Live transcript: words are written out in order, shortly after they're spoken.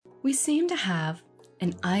We seem to have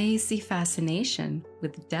an icy fascination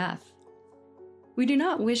with death. We do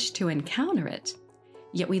not wish to encounter it,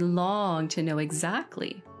 yet we long to know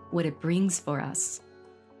exactly what it brings for us.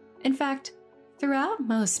 In fact, throughout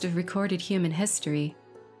most of recorded human history,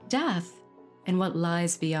 death and what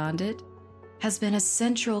lies beyond it has been a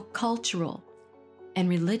central cultural and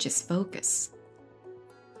religious focus.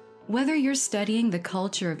 Whether you're studying the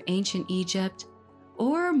culture of ancient Egypt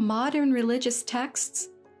or modern religious texts,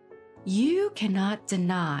 you cannot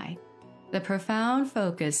deny the profound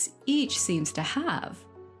focus each seems to have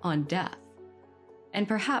on death, and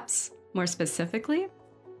perhaps more specifically,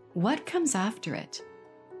 what comes after it.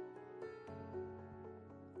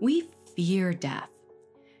 We fear death,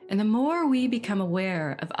 and the more we become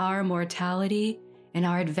aware of our mortality and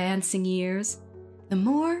our advancing years, the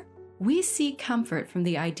more we seek comfort from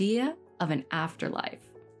the idea of an afterlife,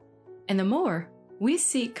 and the more we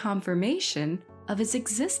seek confirmation of its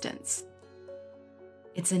existence.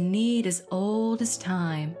 It's a need as old as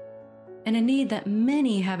time, and a need that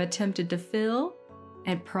many have attempted to fill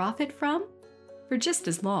and profit from for just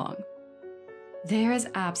as long. There is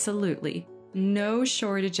absolutely no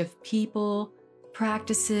shortage of people,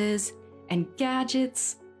 practices, and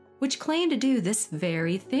gadgets which claim to do this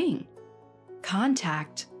very thing: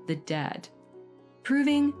 contact the dead,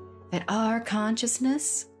 proving that our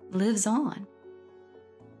consciousness lives on.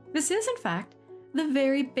 This is, in fact, the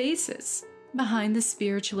very basis behind the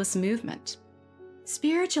spiritualist movement.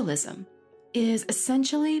 Spiritualism is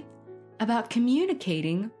essentially about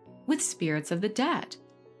communicating with spirits of the dead,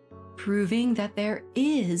 proving that there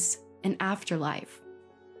is an afterlife.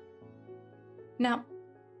 Now,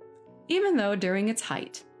 even though during its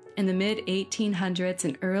height, in the mid-1800s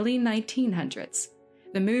and early 1900s,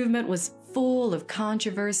 the movement was full of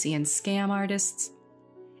controversy and scam artists,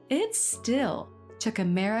 it still took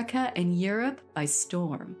America and Europe by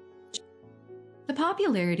storm. The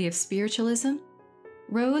popularity of spiritualism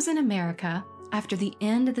rose in America after the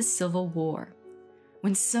end of the Civil War,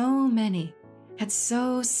 when so many had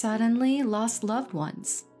so suddenly lost loved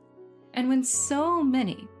ones, and when so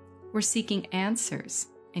many were seeking answers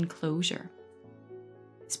and closure.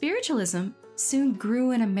 Spiritualism soon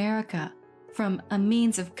grew in America from a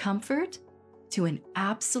means of comfort to an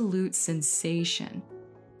absolute sensation,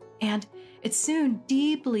 and it soon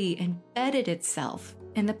deeply embedded itself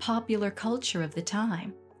in the popular culture of the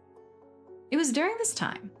time. It was during this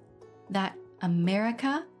time that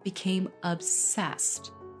America became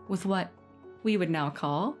obsessed with what we would now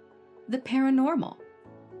call the paranormal.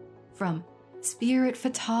 From spirit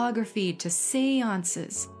photography to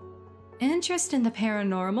seances, interest in the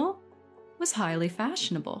paranormal was highly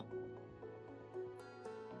fashionable.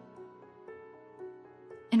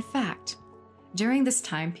 In fact, during this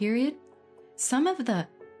time period, some of the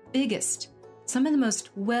most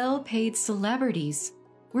well-paid celebrities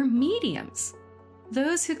were mediums,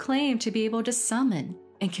 those who claimed to be able to summon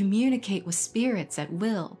and communicate with spirits at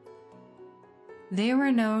will. They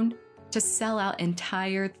were known to sell out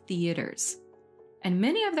entire theaters, and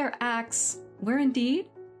many of their acts were indeed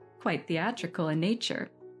quite theatrical in nature.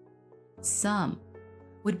 Some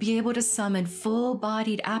would be able to summon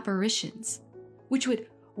full-bodied apparitions, which would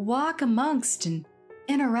walk amongst and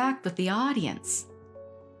interact with the audience.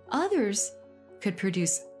 Others could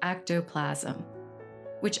produce ectoplasm,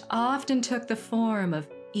 which often took the form of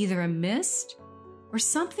either a mist or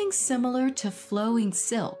something similar to flowing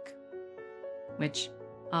silk, which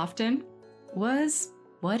often was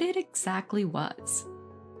what it exactly was.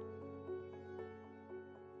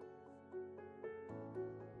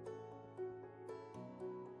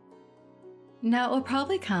 Now, it will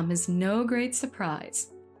probably come as no great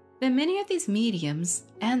surprise that many of these mediums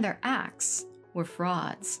and their acts were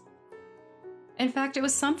frauds. In fact, it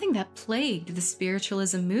was something that plagued the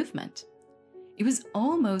spiritualism movement. It was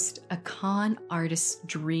almost a con artist's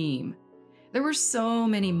dream. There were so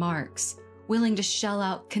many marks willing to shell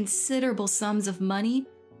out considerable sums of money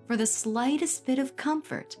for the slightest bit of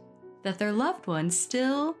comfort that their loved ones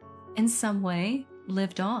still, in some way,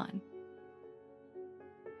 lived on.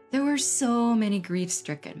 There were so many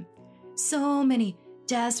grief-stricken, so many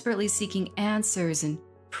desperately seeking answers and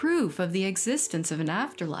proof of the existence of an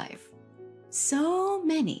afterlife, so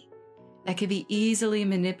many that could be easily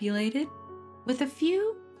manipulated with a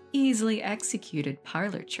few easily executed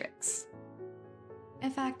parlor tricks.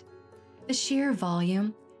 In fact, the sheer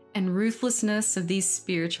volume and ruthlessness of these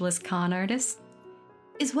spiritualist con artists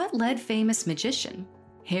is what led famous magician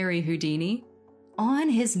Harry Houdini on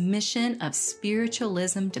his mission of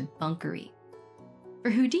spiritualism debunkery. For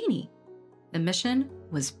Houdini, the mission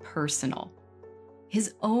was personal.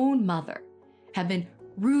 His own mother had been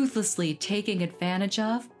ruthlessly taken advantage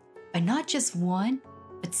of by not just one,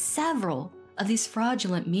 but several of these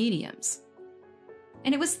fraudulent mediums.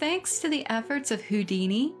 And it was thanks to the efforts of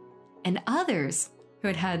Houdini and others who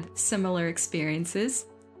had had similar experiences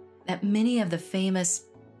that many of the famous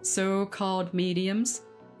so-called mediums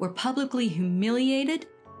were publicly humiliated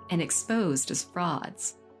and exposed as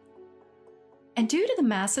frauds. And due to the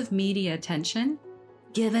massive media attention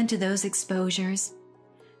given to those exposures,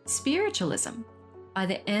 spiritualism, by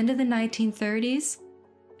the end of the 1930s,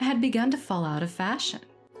 had begun to fall out of fashion.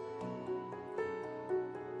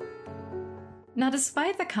 Now,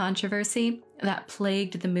 despite the controversy that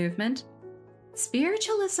plagued the movement,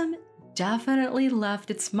 spiritualism definitely left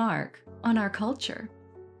its mark on our culture.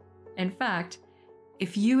 In fact,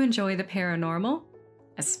 if you enjoy the paranormal,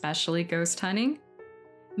 especially ghost hunting,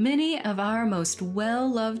 many of our most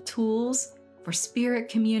well-loved tools for spirit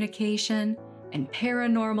communication and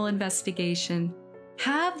paranormal investigation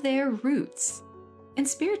have their roots in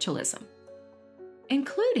spiritualism,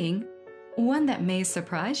 including one that may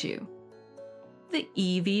surprise you: the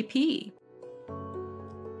EVP.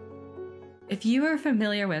 If you are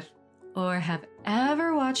familiar with or have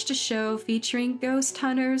ever watched a show featuring ghost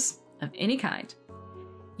hunters of any kind,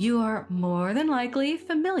 you are more than likely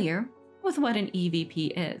familiar with what an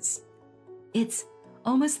EVP is. It's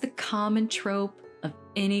almost the common trope of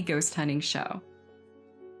any ghost hunting show.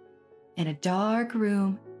 In a dark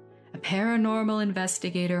room, a paranormal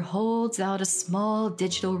investigator holds out a small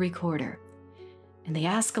digital recorder, and they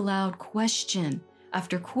ask aloud question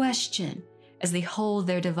after question as they hold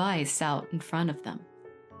their device out in front of them.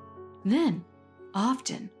 Then,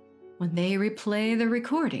 often, when they replay the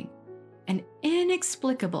recording, an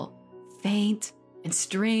inexplicable, faint, and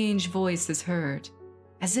strange voice is heard,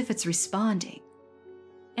 as if it's responding.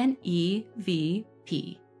 An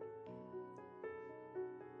EVP.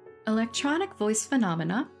 Electronic voice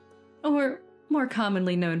phenomena, or more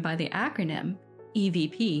commonly known by the acronym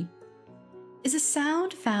EVP, is a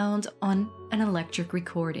sound found on an electric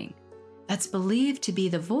recording that's believed to be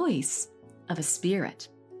the voice of a spirit.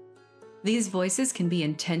 These voices can be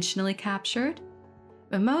intentionally captured,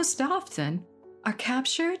 but most often are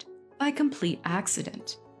captured by complete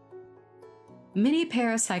accident. Many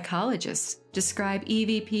parapsychologists describe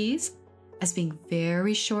EVPs as being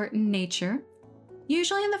very short in nature,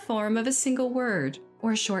 usually in the form of a single word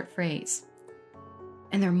or a short phrase.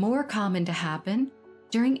 And they're more common to happen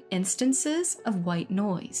during instances of white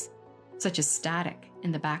noise, such as static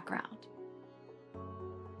in the background.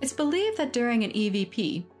 It's believed that during an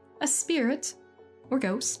EVP, a spirit or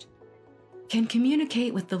ghost can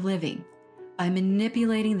communicate with the living by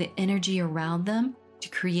manipulating the energy around them to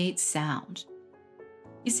create sound.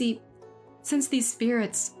 You see, since these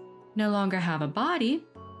spirits no longer have a body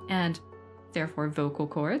and therefore vocal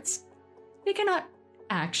cords, they cannot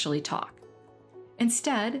actually talk.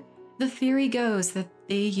 Instead, the theory goes that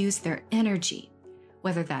they use their energy,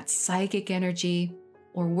 whether that's psychic energy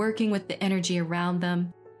or working with the energy around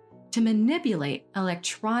them, to manipulate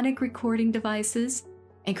electronic recording devices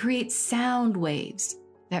and create sound waves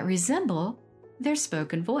that resemble their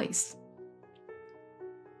spoken voice.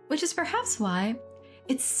 Which is perhaps why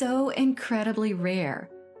it's so incredibly rare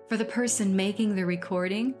for the person making the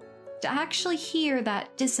recording to actually hear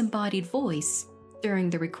that disembodied voice during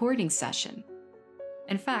the recording session.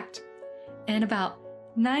 In fact, in about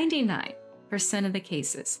 99% of the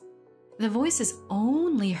cases, the voice is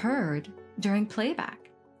only heard during playback.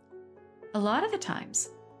 A lot of the times,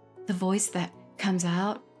 the voice that comes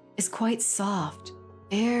out is quite soft,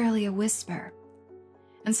 barely a whisper.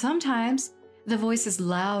 And sometimes the voice is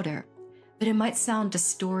louder, but it might sound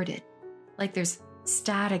distorted, like there's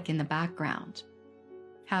static in the background.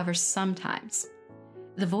 However, sometimes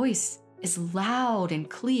the voice is loud and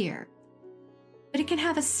clear, but it can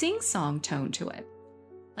have a sing-song tone to it,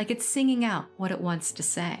 like it's singing out what it wants to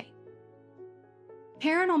say.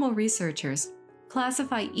 Paranormal researchers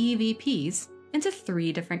classify EVPs into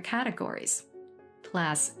 3 different categories: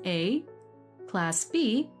 Class A, Class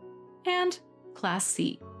B, and Class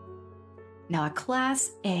C. Now, a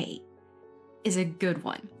Class A is a good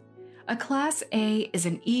one. A Class A is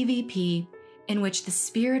an EVP in which the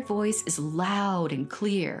spirit voice is loud and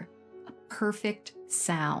clear, a perfect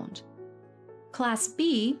sound. Class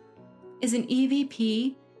B is an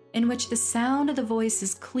EVP in which the sound of the voice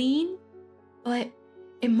is clean, but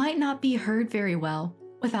it might not be heard very well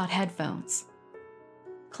without headphones.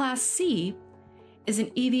 Class C is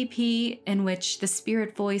an EVP in which the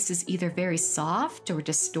spirit voice is either very soft or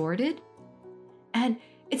distorted, and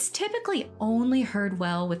it's typically only heard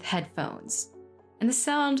well with headphones, and the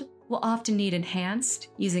sound will often need enhanced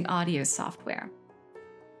using audio software.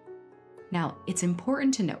 Now, it's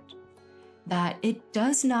important to note that it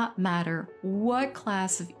does not matter what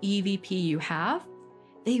class of EVP you have,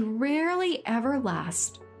 they rarely ever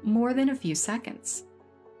last more than a few seconds.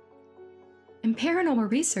 And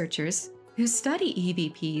paranormal researchers who study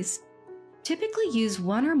EVPs typically use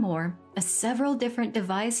one or more of several different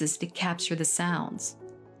devices to capture the sounds.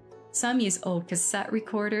 Some use old cassette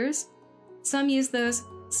recorders, some use those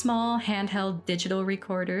small handheld digital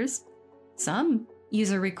recorders, some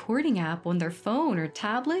use a recording app on their phone or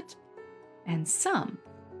tablet, and some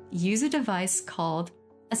use a device called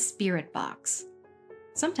a spirit box,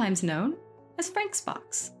 sometimes known as Frank's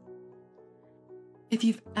box. If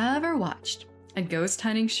you've ever watched a ghost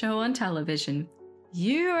hunting show on television,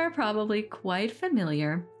 you are probably quite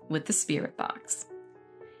familiar with the spirit box.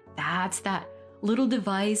 That's that little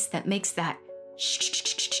device that makes that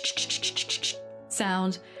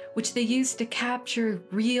sound, which they use to capture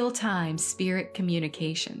real-time spirit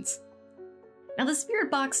communications. Now, the spirit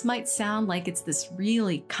box might sound like it's this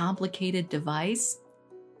really complicated device,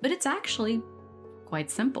 but it's actually quite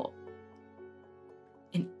simple.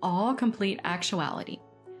 In all complete actuality,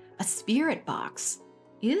 a spirit box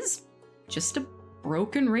is just a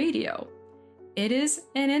broken radio. It is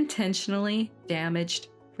an intentionally damaged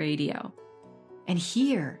radio. And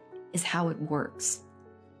here is how it works.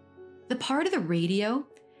 The part of the radio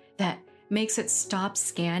that makes it stop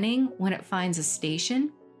scanning when it finds a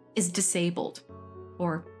station is disabled,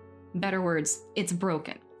 or better words, it's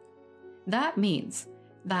broken. That means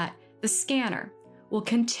that the scanner will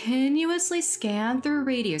continuously scan through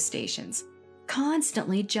radio stations,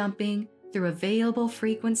 constantly jumping through available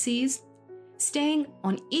frequencies, staying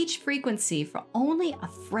on each frequency for only a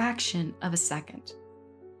fraction of a second.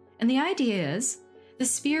 And the idea is the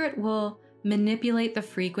spirit will manipulate the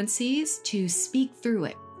frequencies to speak through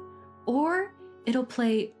it, or it'll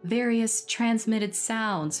play various transmitted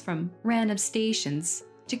sounds from random stations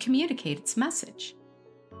to communicate its message.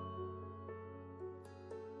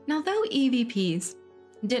 Now, though EVPs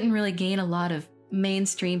didn't really gain a lot of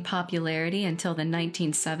mainstream popularity until the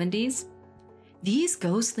 1970s, these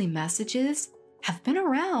ghostly messages have been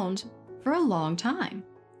around for a long time.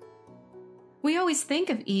 We always think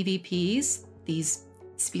of EVPs, these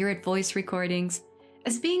spirit voice recordings,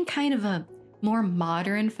 as being kind of a more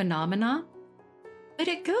modern phenomena, but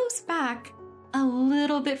it goes back a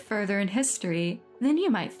little bit further in history than you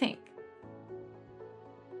might think.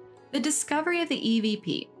 The discovery of the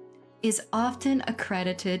EVP is often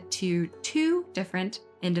accredited to two different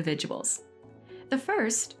individuals. The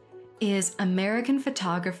first is American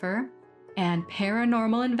photographer and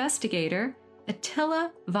paranormal investigator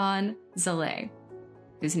Attila von Szalay,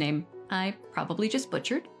 whose name I probably just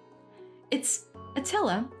butchered. It's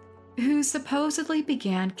Attila who supposedly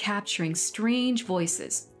began capturing strange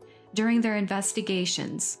voices during their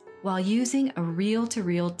investigations while using a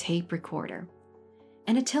reel-to-reel tape recorder.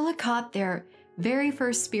 And Attila caught their very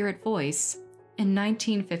first spirit voice in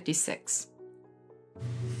 1956.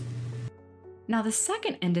 Now, the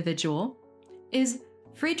second individual is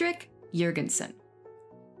Fredrik Jürgensen.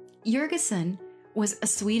 Jürgensen was a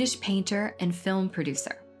Swedish painter and film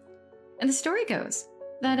producer. And the story goes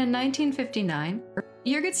that in 1959,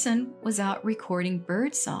 Jürgensen was out recording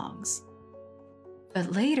bird songs.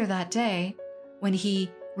 But later that day, when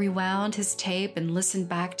he rewound his tape and listened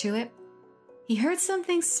back to it, he heard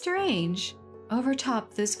something strange over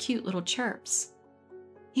top those cute little chirps.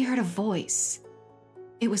 He heard a voice.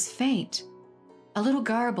 It was faint, a little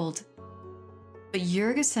garbled, but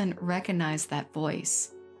Jürgensen recognized that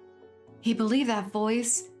voice. He believed that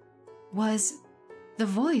voice was the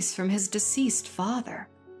voice from his deceased father.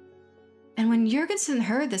 And when Jürgensen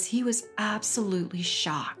heard this, he was absolutely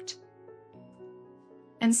shocked.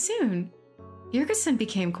 And soon, Jürgensen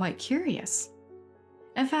became quite curious.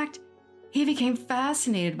 In fact, he became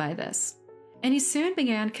fascinated by this, and he soon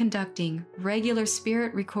began conducting regular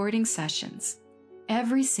spirit recording sessions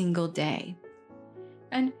every single day.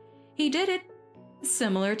 And he did it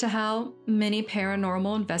similar to how many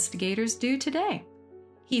paranormal investigators do today.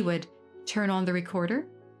 He would turn on the recorder,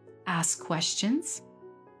 ask questions,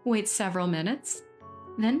 wait several minutes,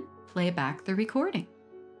 then play back the recording.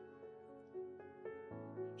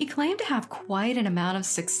 He claimed to have quite an amount of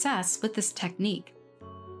success with this technique.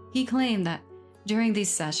 He claimed that during these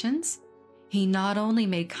sessions, he not only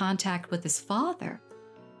made contact with his father,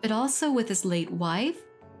 but also with his late wife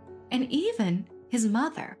and even his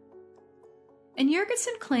mother. And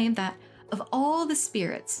Jürgensen claimed that of all the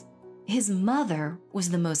spirits, his mother was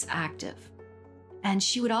the most active, and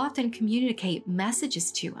she would often communicate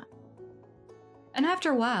messages to him. And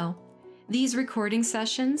after a while, these recording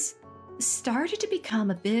sessions started to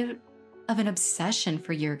become a bit of an obsession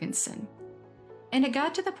for Jürgensen. And it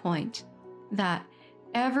got to the point that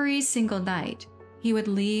every single night he would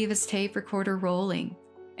leave his tape recorder rolling,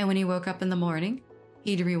 and when he woke up in the morning,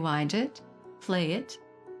 he'd rewind it, play it,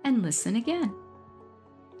 and listen again.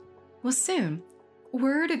 Well, soon,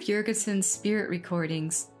 word of Jurgensen's spirit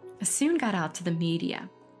recordings soon got out to the media,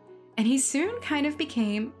 and he soon kind of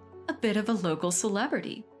became a bit of a local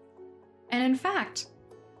celebrity. And in fact,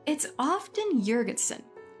 it's often Jurgensen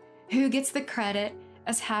who gets the credit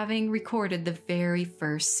as having recorded the very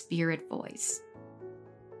first spirit voice.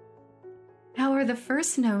 However, the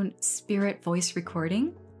first known spirit voice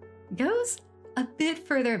recording goes a bit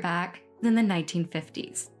further back than the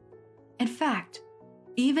 1950s. In fact,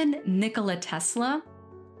 even Nikola Tesla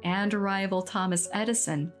and rival Thomas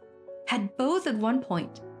Edison had both at one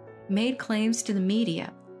point made claims to the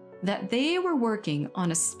media that they were working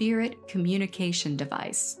on a spirit communication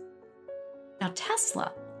device. Now,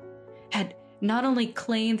 Tesla had not only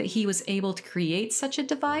claimed that he was able to create such a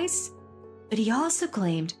device, but he also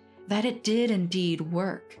claimed that it did indeed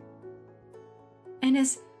work. And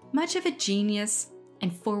as much of a genius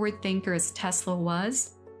and forward thinker as Tesla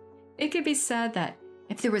was, it could be said that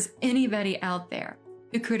if there was anybody out there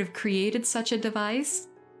who could have created such a device,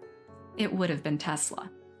 it would have been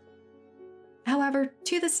Tesla. However,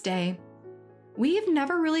 to this day, we've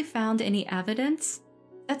never really found any evidence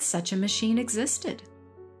that such a machine existed.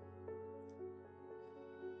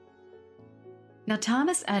 Now,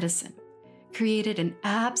 Thomas Edison created an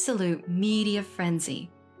absolute media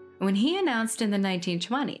frenzy when he announced in the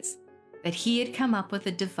 1920s that he had come up with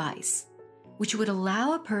a device which would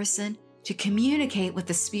allow a person to communicate with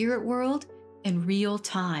the spirit world in real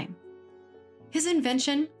time. His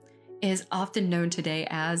invention is often known today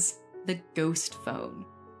as the ghost phone.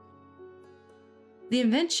 The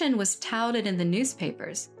invention was touted in the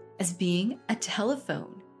newspapers as being a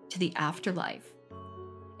telephone to the afterlife.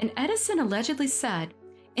 And Edison allegedly said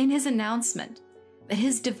in his announcement that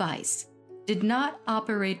his device did not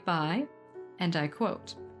operate by, and I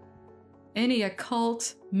quote, any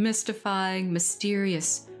occult, mystifying,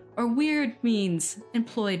 mysterious, or weird means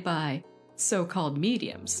employed by so-called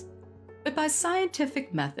mediums, but by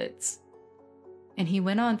scientific methods. And he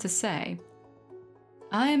went on to say,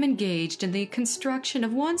 I am engaged in the construction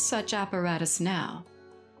of one such apparatus now,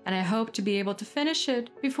 and I hope to be able to finish it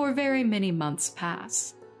before very many months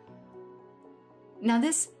pass. Now,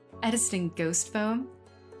 this Edison ghost phone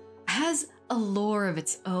has a lore of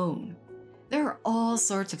its own. There are all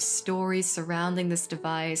sorts of stories surrounding this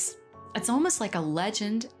device. It's almost like a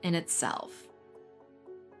legend in itself.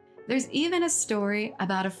 There's even a story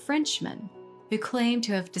about a Frenchman who claimed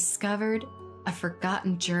to have discovered a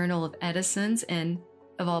forgotten journal of Edison's in,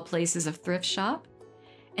 of all places, a thrift shop.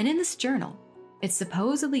 And in this journal, it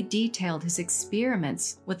supposedly detailed his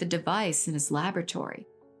experiments with the device in his laboratory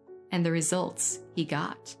and the results he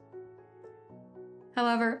got.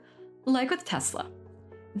 However, like with Tesla,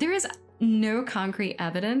 there is no concrete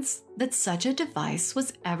evidence that such a device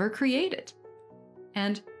was ever created,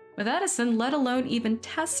 and with Edison, let alone even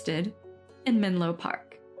tested in Menlo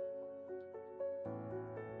Park.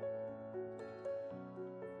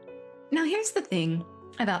 Now, here's the thing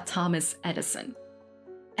about Thomas Edison.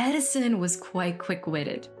 Edison was quite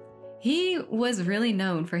quick-witted. He was really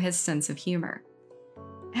known for his sense of humor.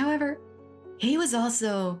 However, he was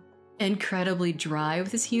also incredibly dry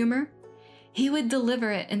with his humor. He would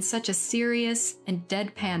deliver it in such a serious and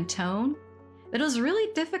deadpan tone that it was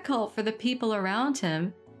really difficult for the people around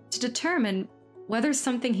him to determine whether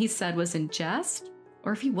something he said was in jest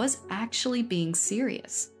or if he was actually being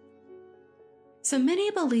serious. So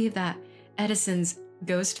many believe that Edison's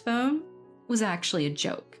ghost phone was actually a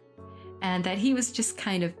joke and that he was just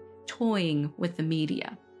kind of toying with the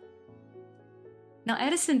media. Now,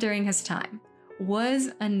 Edison during his time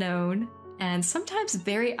was a known and sometimes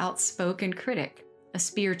very outspoken critic of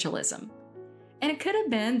spiritualism. And it could have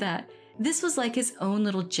been that this was like his own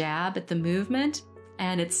little jab at the movement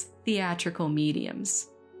and its theatrical mediums.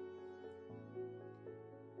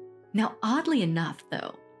 Now, oddly enough,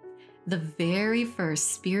 though, the very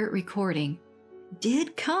first spirit recording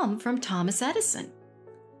did come from Thomas Edison,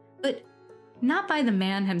 but not by the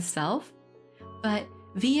man himself, but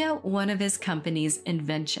via one of his company's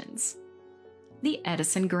inventions, the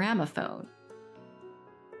Edison gramophone.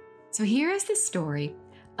 So here is the story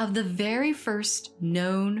of the very first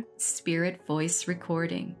known spirit voice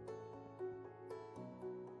recording.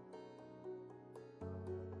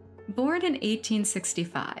 Born in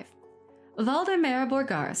 1865, Waldemar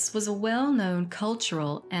Borgars was a well-known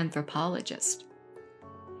cultural anthropologist.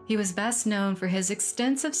 He was best known for his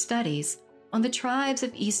extensive studies on the tribes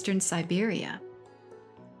of eastern Siberia.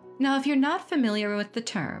 Now, if you're not familiar with the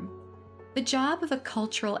term, The job of a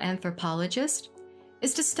cultural anthropologist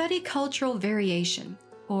is to study cultural variation,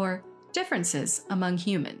 or differences among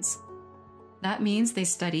humans. That means they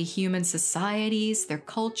study human societies, their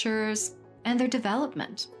cultures, and their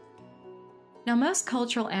development. Now, most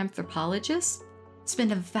cultural anthropologists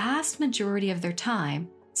spend a vast majority of their time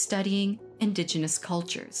studying indigenous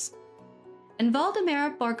cultures. And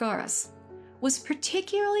Valdemar Bargaras was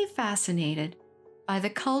particularly fascinated by the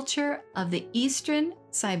culture of the Eastern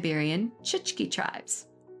Siberian Chukchi tribes.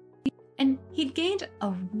 And he'd gained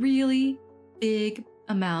a really big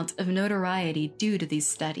amount of notoriety due to these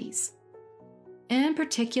studies. In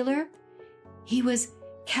particular, he was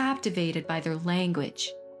captivated by their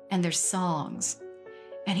language and their songs,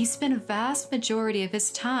 and he spent a vast majority of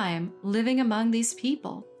his time living among these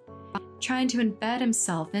people, trying to embed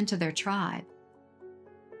himself into their tribe.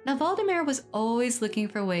 Now, Valdemar was always looking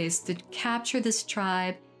for ways to capture this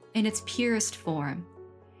tribe in its purest form.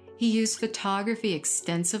 He used photography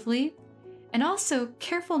extensively and also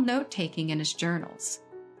careful note-taking in his journals.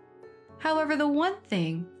 However, the one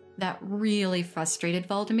thing that really frustrated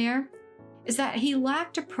Valdemar is that he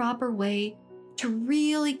lacked a proper way to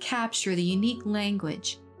really capture the unique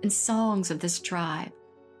language and songs of this tribe,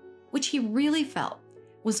 which he really felt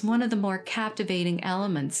was one of the more captivating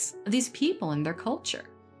elements of these people and their culture.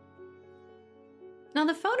 Now,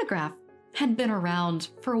 the phonograph had been around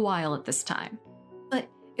for a while at this time, but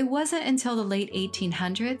it wasn't until the late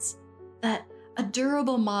 1800s that a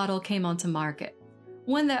durable model came onto market,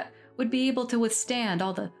 one that would be able to withstand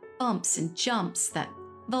all the bumps and jumps that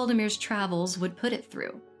Valdemar's travels would put it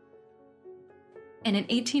through. And in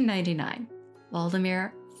 1899,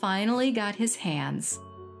 Valdemar finally got his hands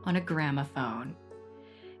on a gramophone,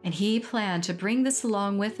 and he planned to bring this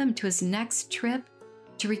along with him to his next trip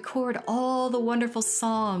to record all the wonderful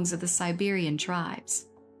songs of the Siberian tribes.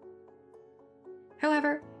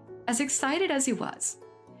 However, as excited as he was,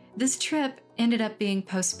 this trip ended up being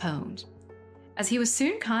postponed, as he was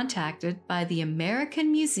soon contacted by the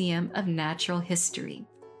American Museum of Natural History,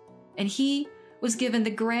 and he was given the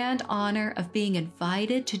grand honor of being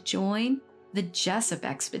invited to join the Jessup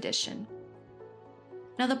expedition.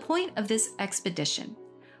 Now, the point of this expedition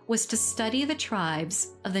was to study the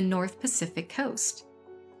tribes of the North Pacific coast.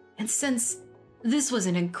 And since this was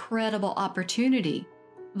an incredible opportunity,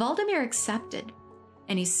 Valdemar accepted,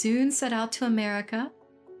 and he soon set out to America,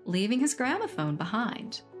 leaving his gramophone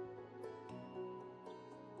behind.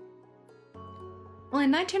 Well,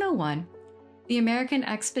 in 1901, the American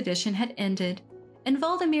expedition had ended, and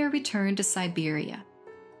Valdemar returned to Siberia.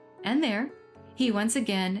 And there, he once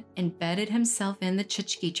again embedded himself in the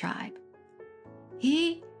Chukchi tribe.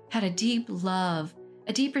 He had a deep love,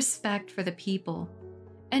 a deep respect for the people,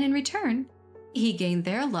 and in return, he gained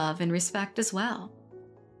their love and respect as well.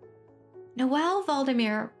 Now, while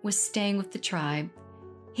Valdemar was staying with the tribe,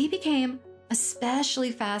 he became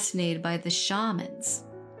especially fascinated by the shamans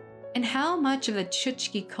and how much of the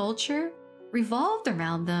Chukchi culture revolved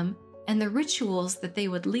around them and the rituals that they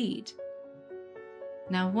would lead.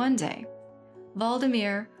 Now, one day,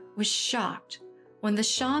 Valdemar was shocked when the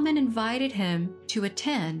shaman invited him to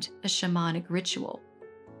attend a shamanic ritual.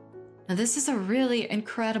 Now, this is a really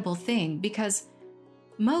incredible thing because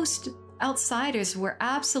most outsiders were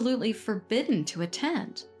absolutely forbidden to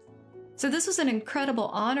attend. So this was an incredible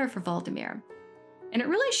honor for Valdemar, and it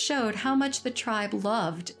really showed how much the tribe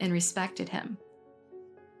loved and respected him.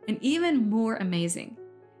 And even more amazing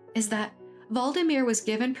is that Valdemar was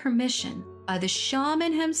given permission by the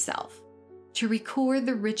shaman himself to record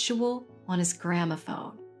the ritual on his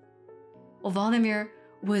gramophone. Well, Valdemar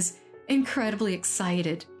was incredibly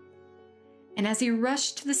excited, and as he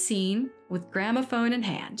rushed to the scene with gramophone in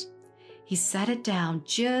hand, he set it down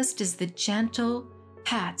just as the gentle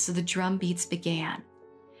pats of the drum beats began,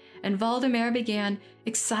 and Valdemar began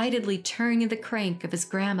excitedly turning the crank of his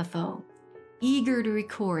gramophone, eager to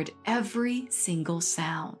record every single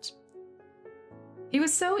sound. He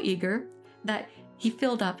was so eager that he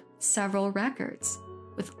filled up several records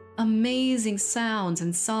with amazing sounds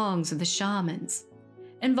and songs of the shamans,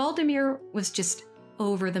 and Valdemar was just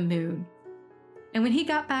over the moon. And when he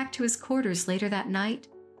got back to his quarters later that night,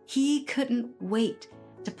 he couldn't wait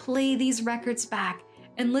to play these records back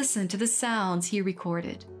and listen to the sounds he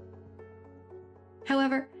recorded.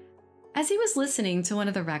 However, as he was listening to one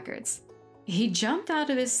of the records, he jumped out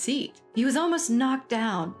of his seat. He was almost knocked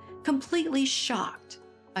down, completely shocked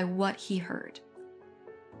by what he heard.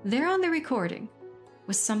 There on the recording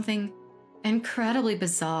was something incredibly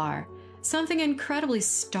bizarre, something incredibly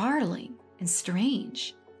startling and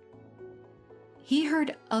strange. He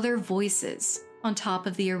heard other voices on top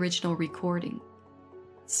of the original recording.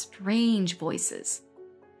 Strange voices,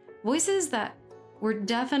 voices that were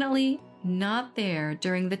definitely not there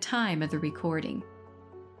during the time of the recording.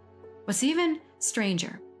 What's even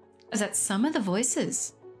stranger is that some of the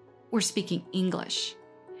voices were speaking English,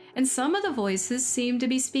 and some of the voices seemed to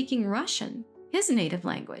be speaking Russian, his native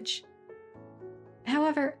language.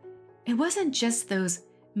 However, it wasn't just those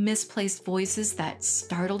misplaced voices that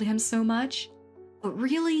startled him so much, but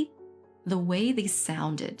really the way they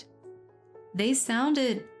sounded. They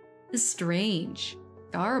sounded strange,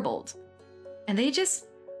 garbled, and they just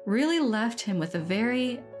really left him with a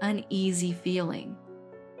very uneasy feeling.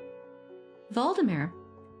 Valdemar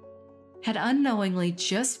had unknowingly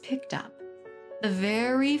just picked up the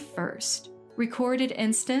very first recorded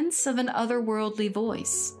instance of an otherworldly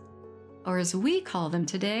voice, or as we call them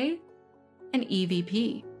today, an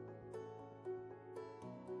EVP.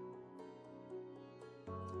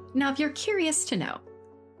 Now, if you're curious to know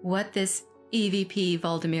what this EVP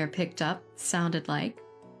Valdemar picked up sounded like,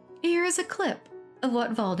 here is a clip of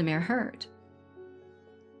what Valdemar heard.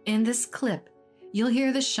 In this clip, you'll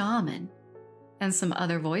hear the shaman and some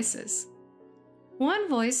other voices. One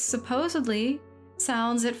voice supposedly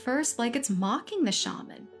sounds at first like it's mocking the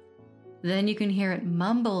shaman. Then you can hear it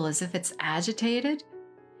mumble as if it's agitated,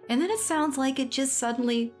 and then it sounds like it just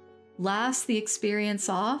suddenly laughs the experience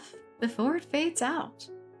off before it fades out.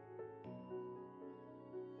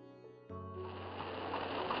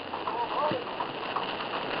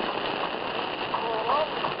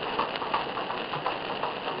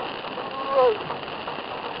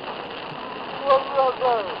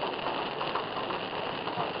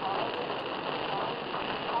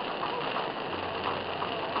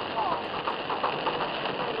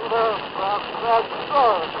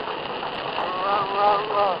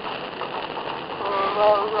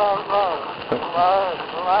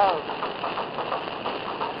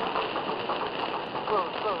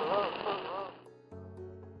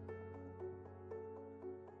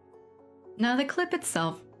 Now, the clip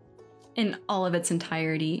itself, in all of its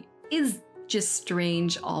entirety, is just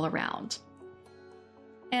strange all around.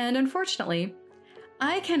 And unfortunately,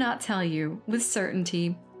 I cannot tell you with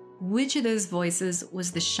certainty which of those voices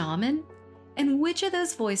was the shaman and which of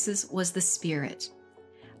those voices was the spirit.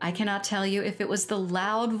 I cannot tell you if it was the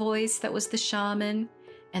loud voice that was the shaman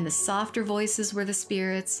and the softer voices were the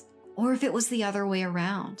spirits, or if it was the other way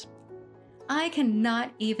around. I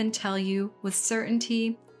cannot even tell you with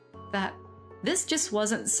certainty that this just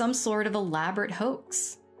wasn't some sort of elaborate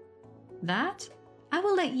hoax. That I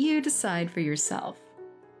will let you decide for yourself.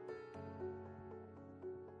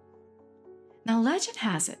 Now, legend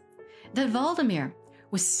has it that Valdemar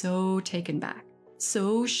was so taken back,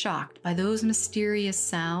 so shocked by those mysterious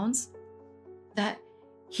sounds, that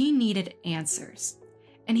he needed answers,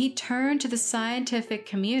 and he turned to the scientific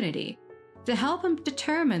community to help him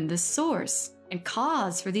determine the source and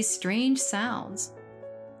cause for these strange sounds.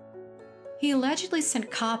 He allegedly sent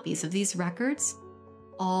copies of these records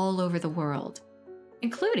all over the world,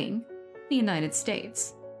 including the United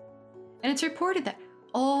States. And it's reported that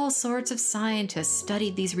all sorts of scientists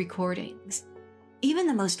studied these recordings, even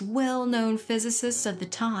the most well-known physicists of the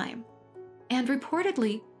time. And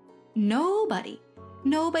reportedly, nobody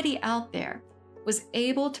out there was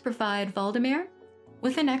able to provide Valdemar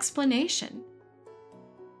with an explanation.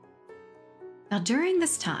 Now, during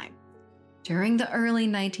this time, during the early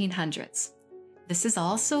 1900s, this is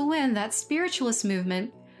also when that spiritualist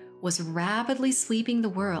movement was rapidly sweeping the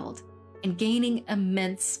world and gaining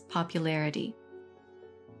immense popularity.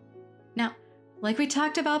 Now, like we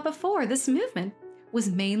talked about before, this movement was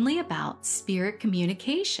mainly about spirit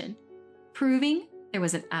communication, proving there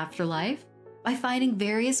was an afterlife by finding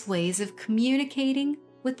various ways of communicating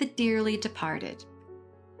with the dearly departed.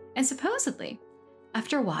 And supposedly,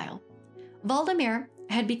 after a while, Valdemar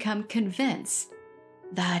had become convinced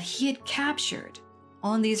that he had captured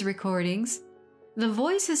on these recordings the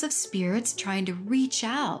voices of spirits trying to reach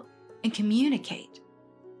out and communicate.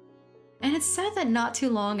 And it's said that not too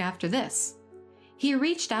long after this, he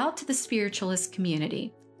reached out to the spiritualist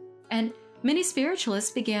community, and many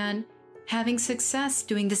spiritualists began having success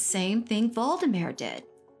doing the same thing Valdemar did,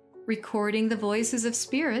 recording the voices of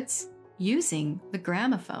spirits using the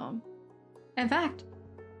gramophone. In fact,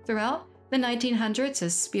 throughout the 1900s,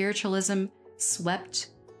 as spiritualism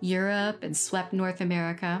swept Europe and swept North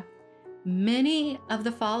America, many of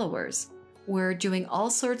the followers were doing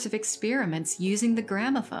all sorts of experiments using the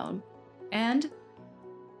gramophone and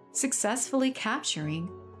successfully capturing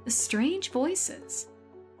the strange voices.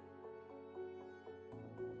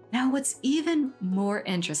 Now, what's even more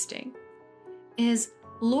interesting is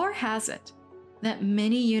lore has it that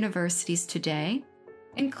many universities today,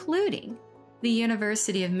 including the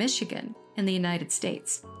University of Michigan in the United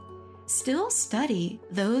States, still study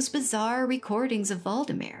those bizarre recordings of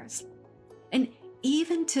Valdemar's. And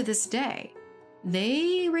even to this day,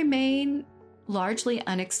 they remain largely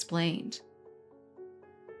unexplained.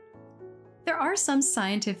 There are some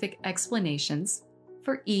scientific explanations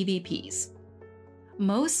for EVPs.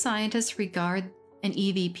 Most scientists regard an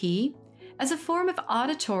EVP as a form of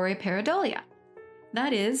auditory pareidolia.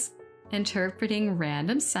 That is, interpreting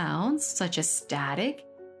random sounds, such as static,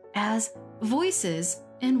 as voices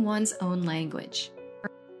in one's own language.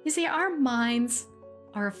 You see, our minds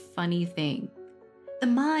are a funny thing. The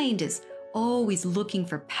mind is always looking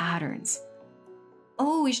for patterns,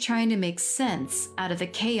 always trying to make sense out of the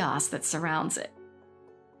chaos that surrounds it.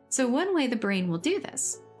 So one way the brain will do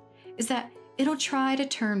this is that it'll try to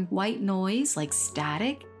turn white noise like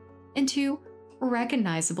static into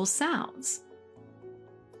recognizable sounds.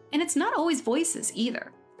 And it's not always voices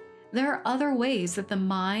either. There are other ways that the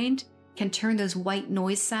mind can turn those white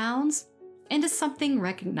noise sounds into something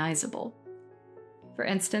recognizable. For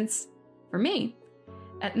instance, for me,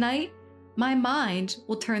 at night, my mind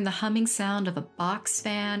will turn the humming sound of a box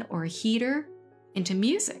fan or a heater into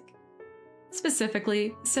music,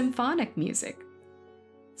 specifically symphonic music.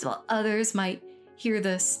 So while others might hear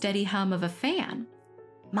the steady hum of a fan,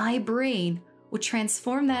 my brain will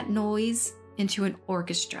transform that noise into an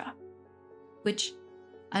orchestra, which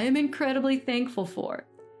I am incredibly thankful for,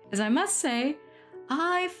 as I must say,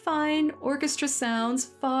 I find orchestra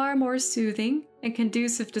sounds far more soothing and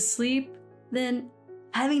conducive to sleep than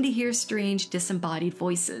having to hear strange disembodied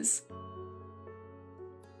voices.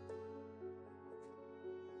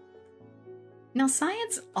 Now,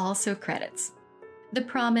 science also credits the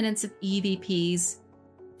prominence of EVPs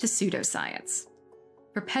to pseudoscience,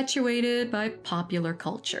 perpetuated by popular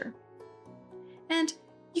culture. And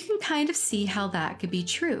you can kind of see how that could be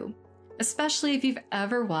true, especially if you've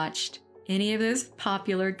ever watched any of those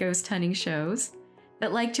popular ghost hunting shows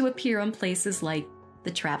that like to appear on places like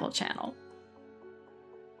the Travel Channel.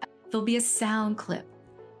 There'll be a sound clip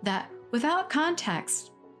that, without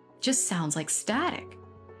context, just sounds like static.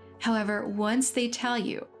 However, once they tell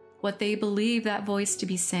you what they believe that voice to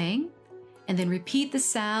be saying, and then repeat the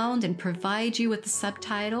sound and provide you with the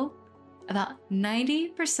subtitle, about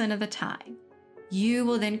 90% of the time, you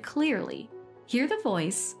will then clearly hear the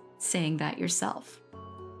voice saying that yourself.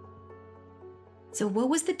 So what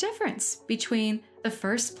was the difference between the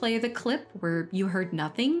first play of the clip where you heard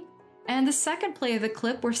nothing and the second play of the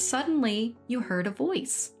clip where suddenly you heard a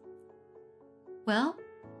voice? Well,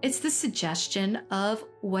 it's the suggestion of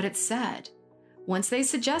what it said. Once they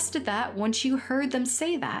suggested that, once you heard them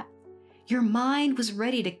say that, your mind was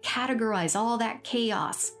ready to categorize all that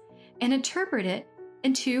chaos and interpret it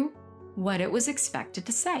into what it was expected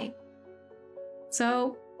to say.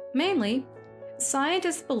 So, mainly,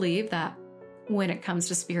 scientists believe that when it comes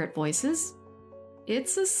to spirit voices,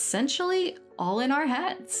 it's essentially all in our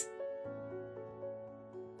heads.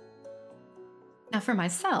 Now, for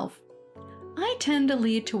myself, I tend to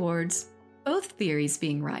lead towards both theories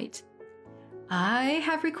being right. I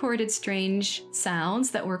have recorded strange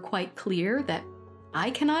sounds that were quite clear that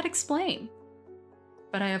I cannot explain.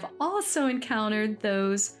 But I have also encountered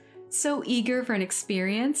those so eager for an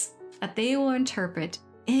experience that they will interpret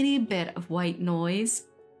any bit of white noise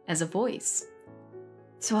as a voice.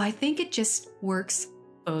 So I think it just works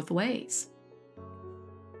both ways.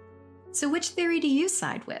 So which theory do you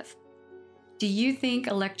side with? Do you think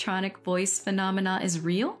electronic voice phenomena is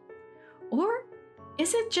real? Or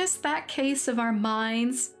is it just that case of our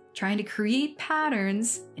minds trying to create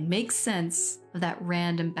patterns and make sense of that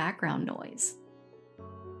random background noise?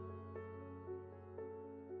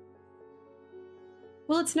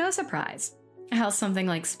 Well, it's no surprise how something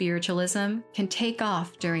like spiritualism can take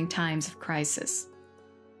off during times of crisis.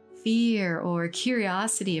 Fear or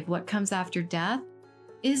curiosity of what comes after death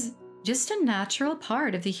is just a natural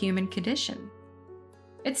part of the human condition.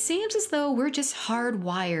 It seems as though we're just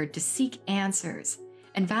hardwired to seek answers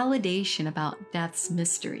and validation about death's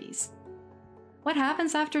mysteries. What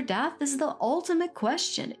happens after death is the ultimate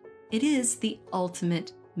question. It is the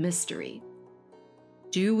ultimate mystery.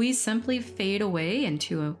 Do we simply fade away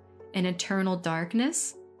into an eternal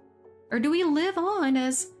darkness? Or do we live on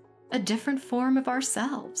as a different form of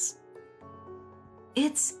ourselves?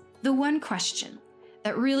 It's the one question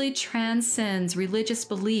that really transcends religious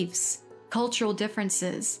beliefs, cultural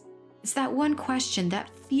differences. It's that one question, that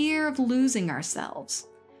fear of losing ourselves.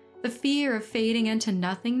 The fear of fading into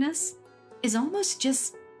nothingness is almost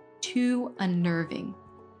just too unnerving.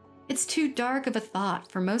 It's too dark of a thought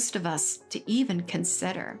for most of us to even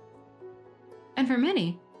consider. And for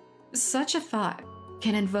many, such a thought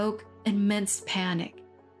can invoke immense panic,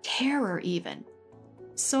 terror even.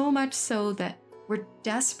 so much so that we're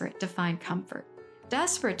desperate to find comfort,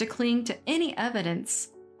 desperate to cling to any evidence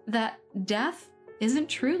that death isn't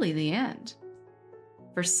truly the end.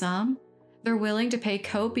 For some, they're willing to pay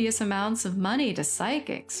copious amounts of money to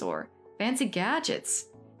psychics or fancy gadgets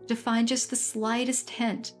to find just the slightest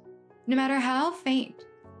hint, no matter how faint,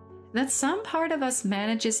 that some part of us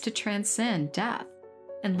manages to transcend death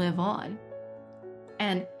and live on.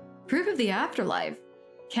 And proof of the afterlife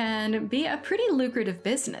can be a pretty lucrative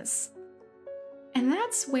business. And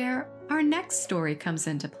that's where our next story comes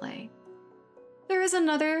into play. There is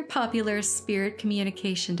another popular spirit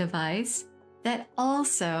communication device that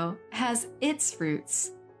also has its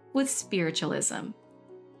roots with spiritualism,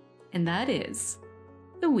 and that is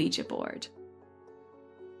the Ouija board.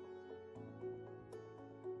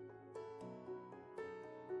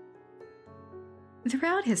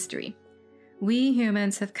 Throughout history, we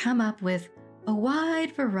humans have come up with a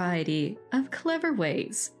wide variety of clever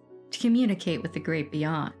ways to communicate with the great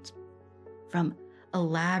beyond, from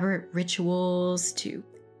elaborate rituals to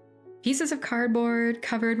pieces of cardboard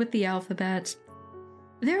covered with the alphabet.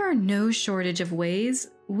 There are no shortage of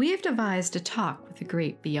ways we have devised to talk with the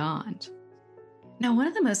great beyond. Now, one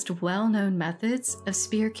of the most well-known methods of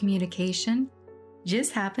spirit communication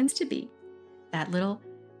just happens to be that little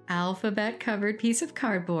alphabet-covered piece of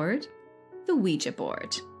cardboard, the Ouija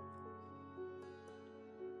board.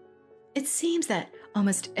 It seems that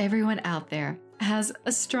almost everyone out there has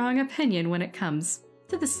a strong opinion when it comes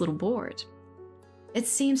to this little board. It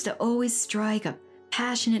seems to always strike a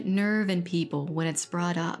passionate nerve in people when it's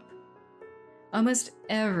brought up. Almost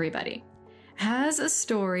everybody has a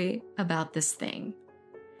story about this thing.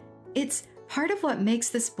 It's part of what makes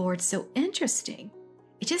this board so interesting.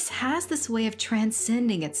 It just has this way of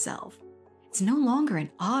transcending itself. It's no longer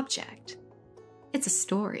an object. It's a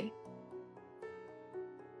story.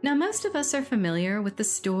 Now, most of us are familiar with the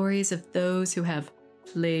stories of those who have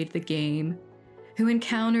played the game, who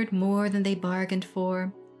encountered more than they bargained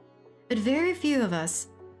for. But very few of us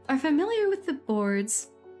are familiar with the board's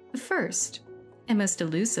first and most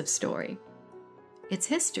elusive story, its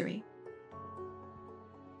history.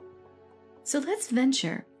 So let's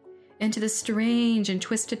venture into the strange and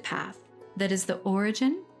twisted path that is the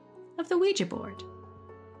origin of the Ouija board.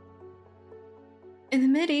 In the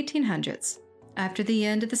mid-1800s, after the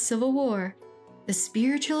end of the Civil War, the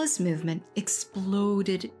spiritualist movement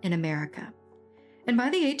exploded in America. And by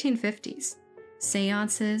the 1850s,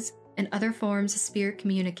 seances and other forms of spirit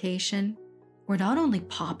communication were not only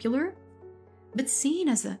popular, but seen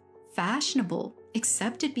as a fashionable,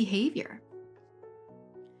 accepted behavior.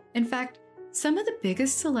 In fact, some of the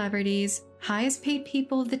biggest celebrities, highest paid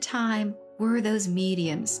people of the time were those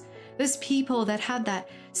mediums, those people that had that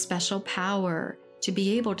special power to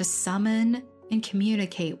be able to summon and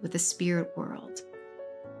communicate with the spirit world.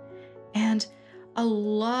 And a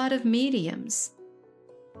lot of mediums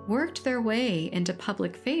worked their way into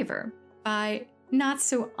public favor by not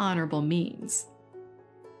so honorable means.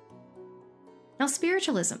 Now,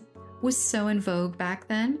 spiritualism was so in vogue back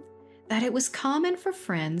then that it was common for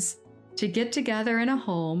friends to get together in a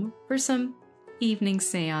home for some evening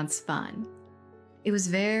seance fun. It was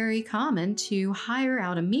very common to hire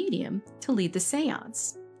out a medium to lead the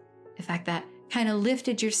seance. In fact, that kind of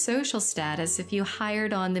lifted your social status if you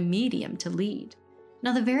hired on the medium to lead.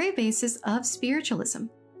 Now, the very basis of spiritualism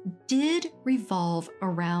did revolve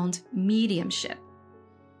around mediumship.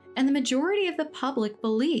 And the majority of the public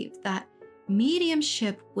believed that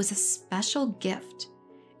mediumship was a special gift.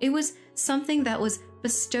 It was something that was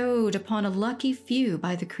bestowed upon a lucky few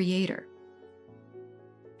by the Creator.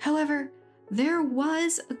 However, there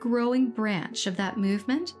was a growing branch of that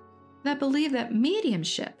movement that believed that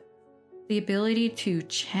mediumship, the ability to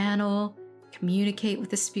channel, communicate with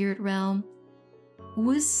the spirit realm,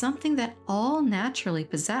 was something that all naturally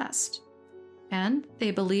possessed. And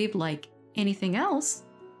they believed, like anything else,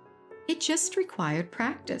 it just required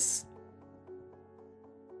practice.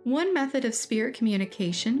 One method of spirit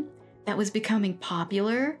communication that was becoming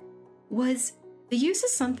popular was the use of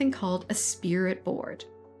something called a spirit board,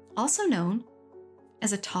 also known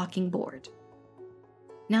as a talking board.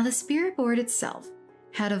 Now, the spirit board itself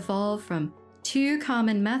had evolved from two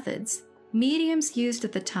common methods mediums used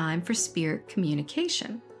at the time for spirit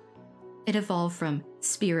communication. It evolved from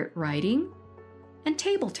spirit writing and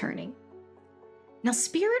table turning. Now,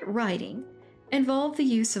 spirit writing involved the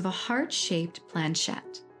use of a heart-shaped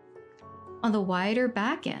planchette. On the wider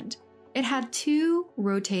back end, it had two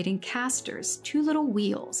rotating casters, two little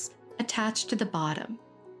wheels attached to the bottom,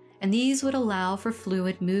 and these would allow for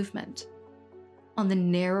fluid movement. On the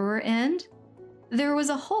narrower end, there was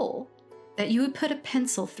a hole that you would put a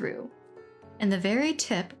pencil through, and the very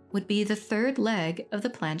tip would be the third leg of the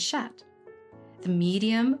planchette. The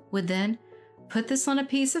medium would then put this on a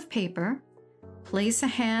piece of paper, place a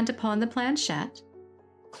hand upon the planchette,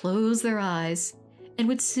 close their eyes, and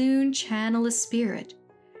would soon channel a spirit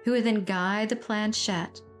who would then guide the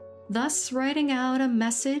planchette, thus writing out a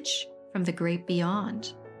message from the great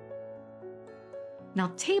beyond.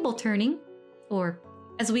 Now, table turning, or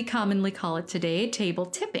as we commonly call it today, table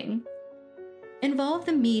tipping, involved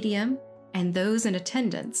the medium and those in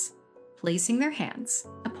attendance placing their hands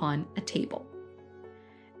upon a table.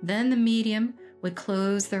 Then the medium would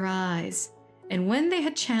close their eyes, and when they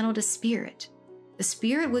had channeled a spirit, the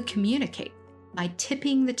spirit would communicate by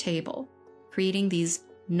tipping the table, creating these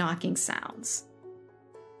knocking sounds.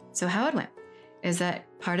 So how it went is that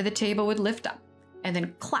part of the table would lift up, and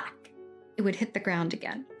then clack, it would hit the ground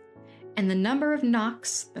again. And the number of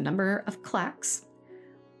knocks, the number of clacks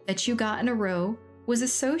that you got in a row was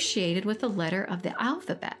associated with the letter of the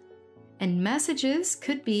alphabet, and messages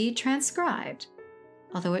could be transcribed,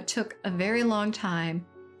 although it took a very long time,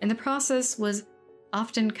 and the process was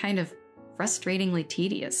often kind of frustratingly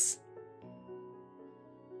tedious.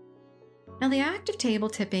 Now, the act of table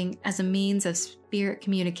tipping as a means of spirit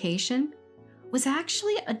communication was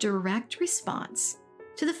actually a direct response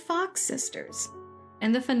to the Fox sisters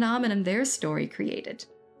and the phenomenon their story created.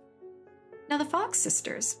 Now, the Fox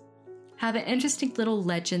sisters have an interesting little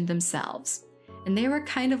legend themselves, and they were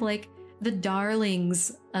kind of like the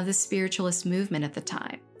darlings of the spiritualist movement at the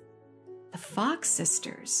time. The Fox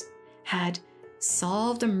sisters had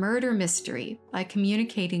solved a murder mystery by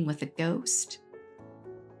communicating with a ghost.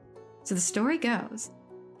 So the story goes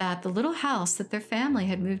that the little house that their family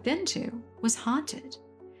had moved into was haunted,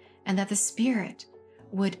 and that the spirit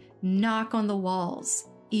would knock on the walls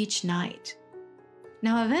each night.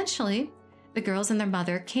 Now, eventually, the girls and their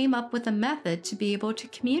mother came up with a method to be able to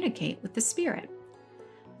communicate with the spirit.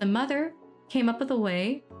 The mother came up with a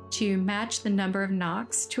way to match the number of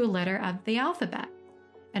knocks to a letter of the alphabet.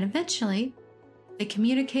 And eventually, they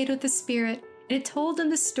communicated with the spirit, and it told them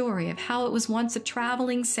the story of how it was once a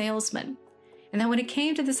traveling salesman, and that when it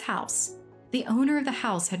came to this house, the owner of the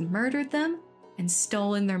house had murdered them and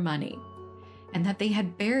stolen their money, and that they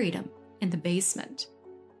had buried him in the basement.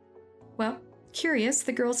 Well, curious,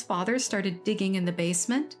 the girl's father started digging in the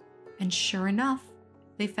basement, and sure enough,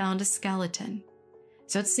 they found a skeleton.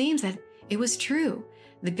 So it seems that it was true.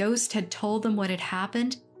 The ghost had told them what had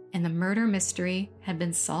happened, and the murder mystery had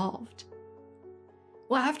been solved.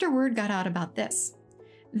 Well, after word got out about this,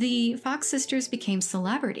 the Fox sisters became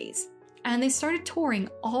celebrities, and they started touring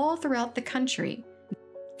all throughout the country,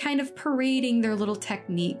 kind of parading their little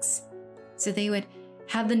techniques. So they would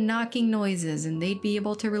have the knocking noises, and they'd be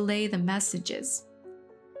able to relay the messages.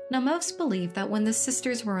 Now, most believe that when the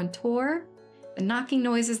sisters were on tour, the knocking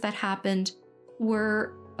noises that happened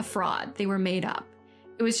were a fraud. They were made up.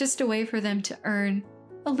 It was just a way for them to earn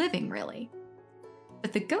a living, really.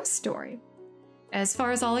 But the ghost story, as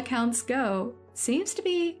far as all accounts go, seems to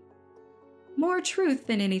be more truth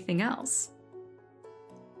than anything else.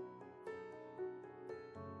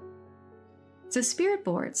 So spirit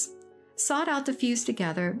boards sought out to fuse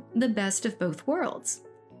together the best of both worlds,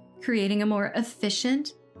 creating a more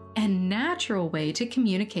efficient and natural way to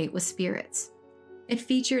communicate with spirits. It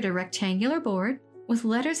featured a rectangular board with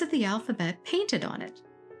letters of the alphabet painted on it,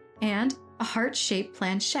 and a heart-shaped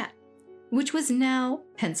planchette, which was now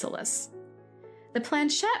pencilless. The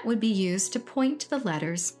planchette would be used to point to the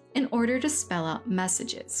letters in order to spell out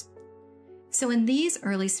messages. So in these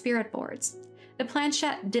early spirit boards, the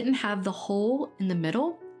planchette didn't have the hole in the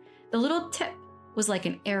middle. The little tip was like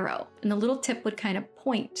an arrow, and the little tip would kind of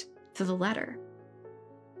point to the letter.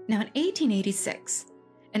 Now, in 1886,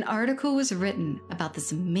 an article was written about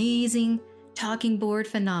this amazing talking board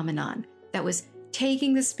phenomenon that was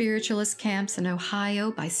taking the spiritualist camps in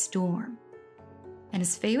Ohio by storm. And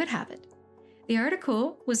as fate would have it, the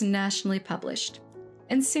article was nationally published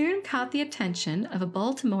and soon caught the attention of a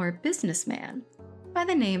Baltimore businessman by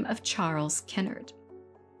the name of Charles Kennard.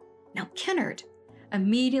 Now, Kennard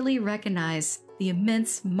immediately recognized the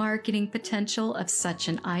immense marketing potential of such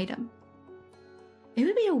an item. It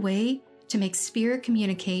would be a way to make spirit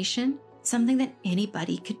communication something that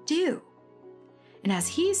anybody could do. And as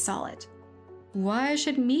he saw it, why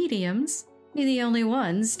should mediums be the only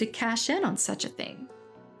ones to cash in on such a thing?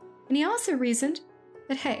 And he also reasoned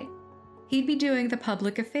that, hey, he'd be doing the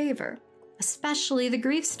public a favor, especially the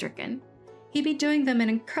grief-stricken. He'd be doing them an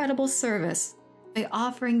incredible service by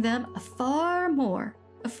offering them a far more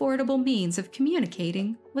affordable means of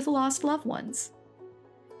communicating with lost loved ones.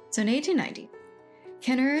 So in 1890,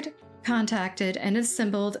 Kennard contacted and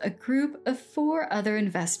assembled a group of 4 other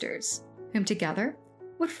investors whom together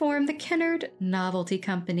would form the Kennard Novelty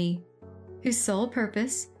Company, whose sole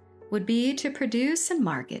purpose would be to produce and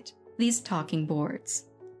market these talking boards.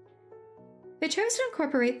 They chose to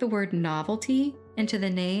incorporate the word novelty into the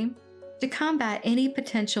name to combat any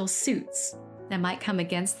potential suits that might come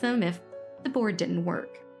against them if the board didn't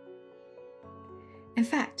work. In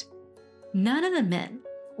fact, none of the men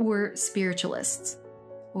were spiritualists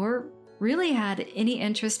or really had any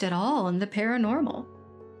interest at all in the paranormal.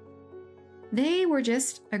 They were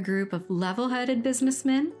just a group of level-headed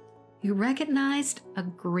businessmen who recognized a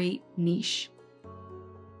great niche.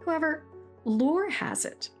 However, lore has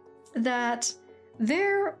it that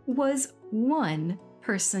there was one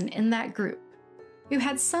person in that group who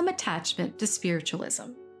had some attachment to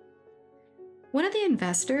spiritualism. One of the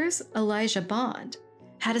investors, Elijah Bond,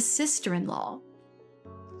 had a sister-in-law.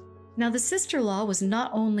 Now, the sister-in-law was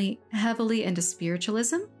not only heavily into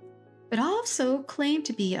spiritualism, but also claimed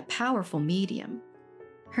to be a powerful medium.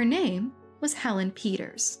 Her name was Helen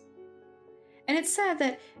Peters. And it's said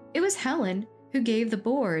that it was Helen who gave the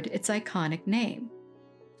board its iconic name.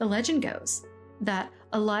 The legend goes that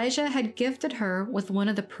Elijah had gifted her with one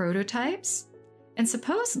of the prototypes, and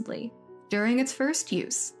supposedly, during its first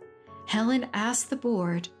use, Helen asked the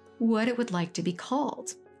board what it would like to be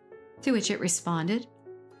called, to which it responded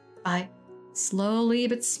by slowly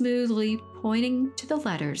but smoothly pointing to the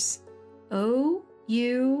letters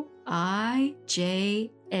O-U-I-J-A.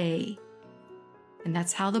 And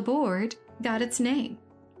that's how the board got its name.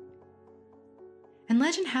 And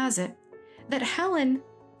legend has it that Helen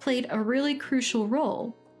played a really crucial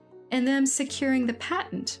role in them securing the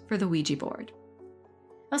patent for the Ouija board.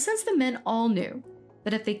 Now, since the men all knew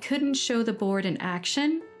that if they couldn't show the board in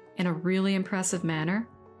action in a really impressive manner,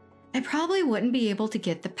 they probably wouldn't be able to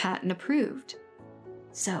get the patent approved.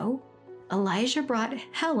 So, Elijah brought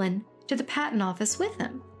Helen to the patent office with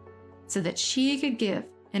him so that she could give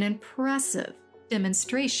an impressive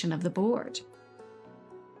demonstration of the board.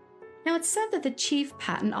 Now, it's said that the chief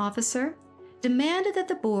patent officer demanded that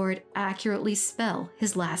the board accurately spell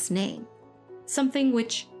his last name, something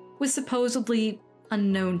which was supposedly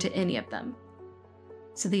unknown to any of them.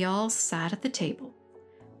 So they all sat at the table,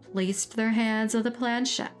 placed their hands on the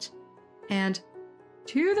planchette, and,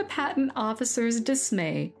 to the patent officer's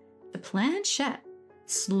dismay, the planchette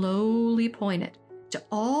slowly pointed to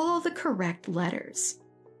all the correct letters.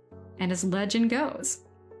 And as legend goes,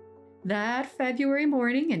 that February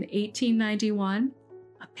morning in 1891,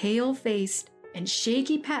 a pale-faced and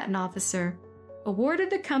shaky patent officer awarded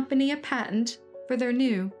the company a patent for their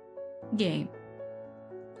new game.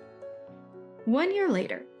 1 year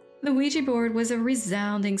later, the Ouija board was a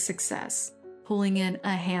resounding success, pulling in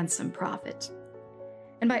a handsome profit.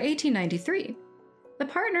 And by 1893, the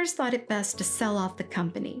partners thought it best to sell off the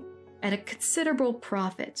company at a considerable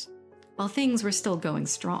profit while things were still going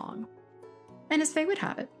strong. And as fate would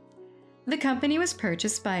have it, the company was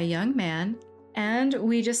purchased by a young man and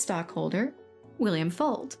Ouija stockholder, William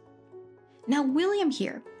Fuld. Now, William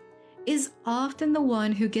here is often the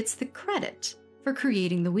one who gets the credit for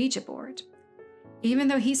creating the Ouija board, even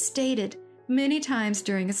though he stated many times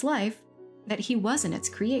during his life that he wasn't its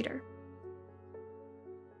creator.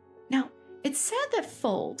 Now, it's said that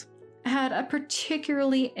Fuld had a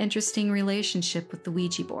particularly interesting relationship with the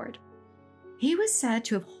Ouija board. He was said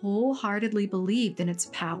to have wholeheartedly believed in its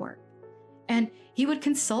power, and he would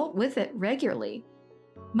consult with it regularly.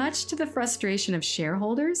 Much to the frustration of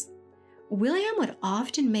shareholders, William would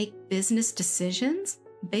often make business decisions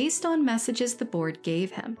based on messages the board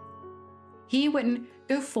gave him. He wouldn't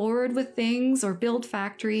go forward with things or build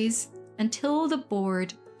factories until the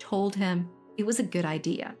board told him it was a good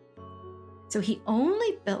idea. So he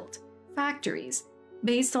only built factories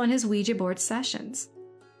based on his Ouija board sessions.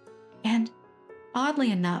 And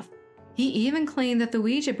oddly enough, he even claimed that the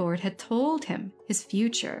Ouija board had told him his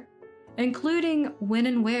future, including when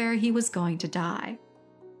and where he was going to die.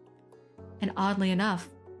 And oddly enough,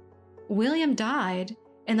 William died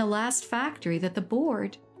in the last factory that the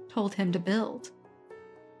board told him to build.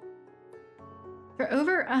 For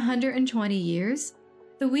over 120 years,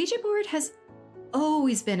 the Ouija board has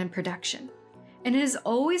always been in production, and it has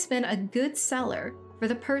always been a good seller for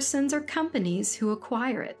the persons or companies who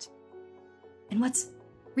acquire it. And what's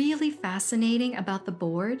really fascinating about the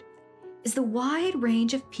board is the wide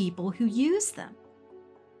range of people who use them.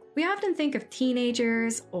 We often think of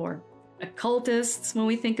teenagers or occultists when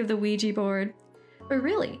we think of the Ouija board, but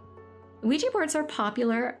really, Ouija boards are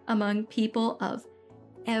popular among people of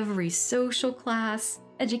every social class,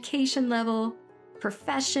 education level,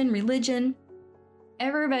 profession, religion.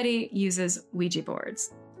 Everybody uses Ouija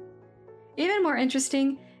boards. Even more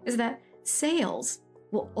interesting is that sales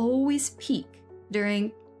will always peak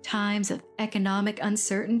during times of economic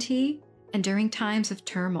uncertainty and during times of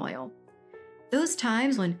turmoil. Those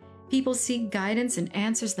times when people seek guidance and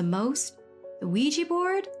answers the most, the Ouija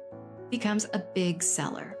board becomes a big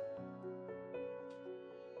seller.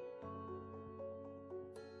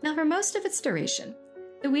 Now, for most of its duration,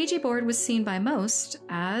 the Ouija board was seen by most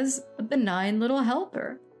as a benign little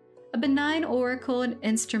helper, a benign oracle and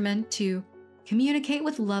instrument to communicate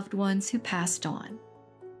with loved ones who passed on,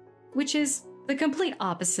 which is the complete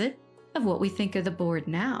opposite of what we think of the board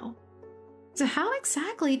now. So how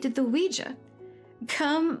exactly did the Ouija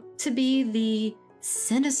come to be the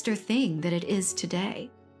sinister thing that it is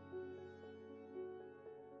today?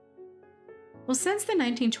 Well, since the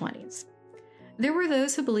 1920s, there were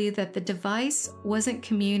those who believed that the device wasn't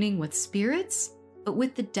communing with spirits, but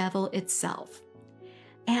with the devil itself.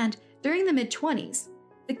 And during the mid-20s,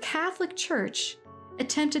 the Catholic Church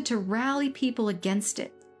attempted to rally people against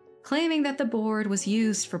it, claiming that the board was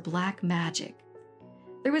used for black magic.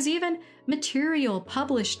 There was even material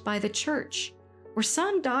published by the church where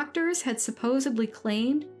some doctors had supposedly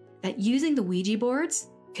claimed that using the Ouija boards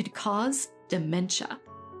could cause dementia.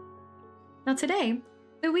 Now today,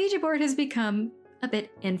 the Ouija board has become a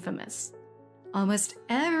bit infamous. Almost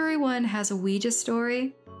everyone has a Ouija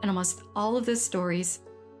story, and almost all of those stories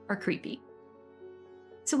are creepy.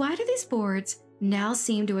 So why do these boards now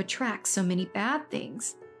seem to attract so many bad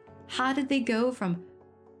things? How did they go from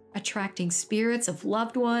attracting spirits of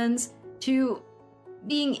loved ones to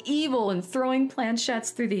being evil and throwing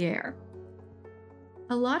planchettes through the air?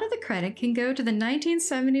 A lot of the credit can go to the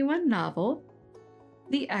 1971 novel,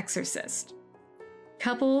 The Exorcist.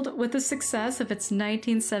 Coupled with the success of its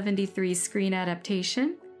 1973 screen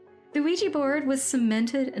adaptation, the Ouija board was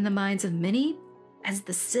cemented in the minds of many as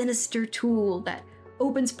the sinister tool that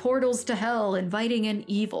opens portals to hell, inviting in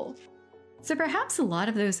evil. So perhaps a lot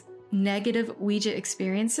of those negative Ouija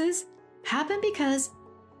experiences happen because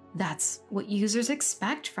that's what users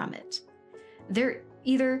expect from it. They're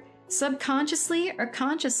either subconsciously or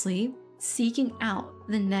consciously seeking out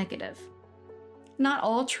the negative. Not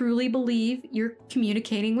all truly believe you're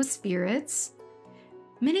communicating with spirits.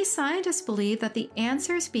 Many scientists believe that the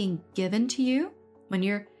answers being given to you when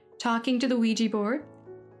you're talking to the Ouija board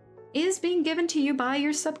is being given to you by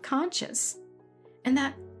your subconscious, and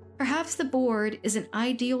that perhaps the board is an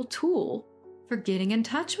ideal tool for getting in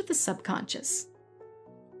touch with the subconscious.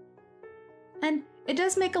 And it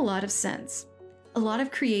does make a lot of sense. A lot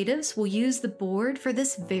of creatives will use the board for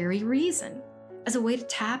this very reason, as a way to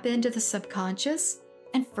tap into the subconscious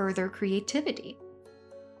and further creativity.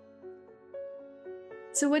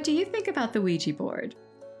 So what do you think about the Ouija board?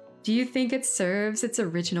 Do you think it serves its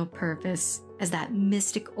original purpose as that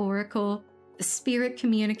mystic oracle, the spirit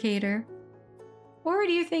communicator? Or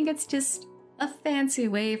do you think it's just a fancy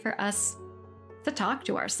way for us to talk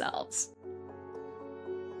to ourselves?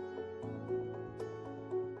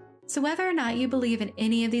 So whether or not you believe in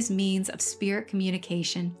any of these means of spirit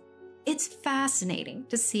communication, it's fascinating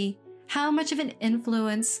to see how much of an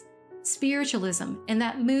influence spiritualism and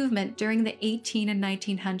that movement during the 1800s and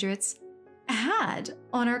 1900s had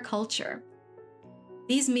on our culture.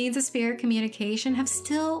 These means of spirit communication have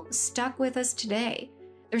still stuck with us today.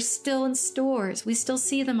 They're still in stores. We still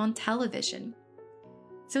see them on television.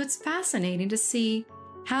 So it's fascinating to see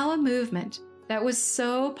how a movement that was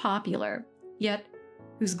so popular, yet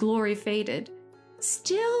whose glory faded,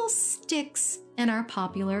 still sticks in our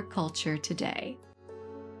popular culture today.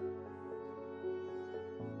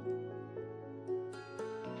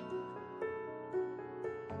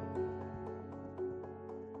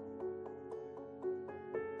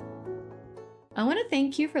 I want to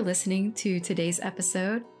thank you for listening to today's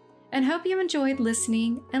episode and hope you enjoyed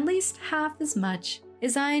listening at least half as much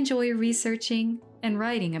as I enjoy researching and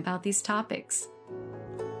writing about these topics.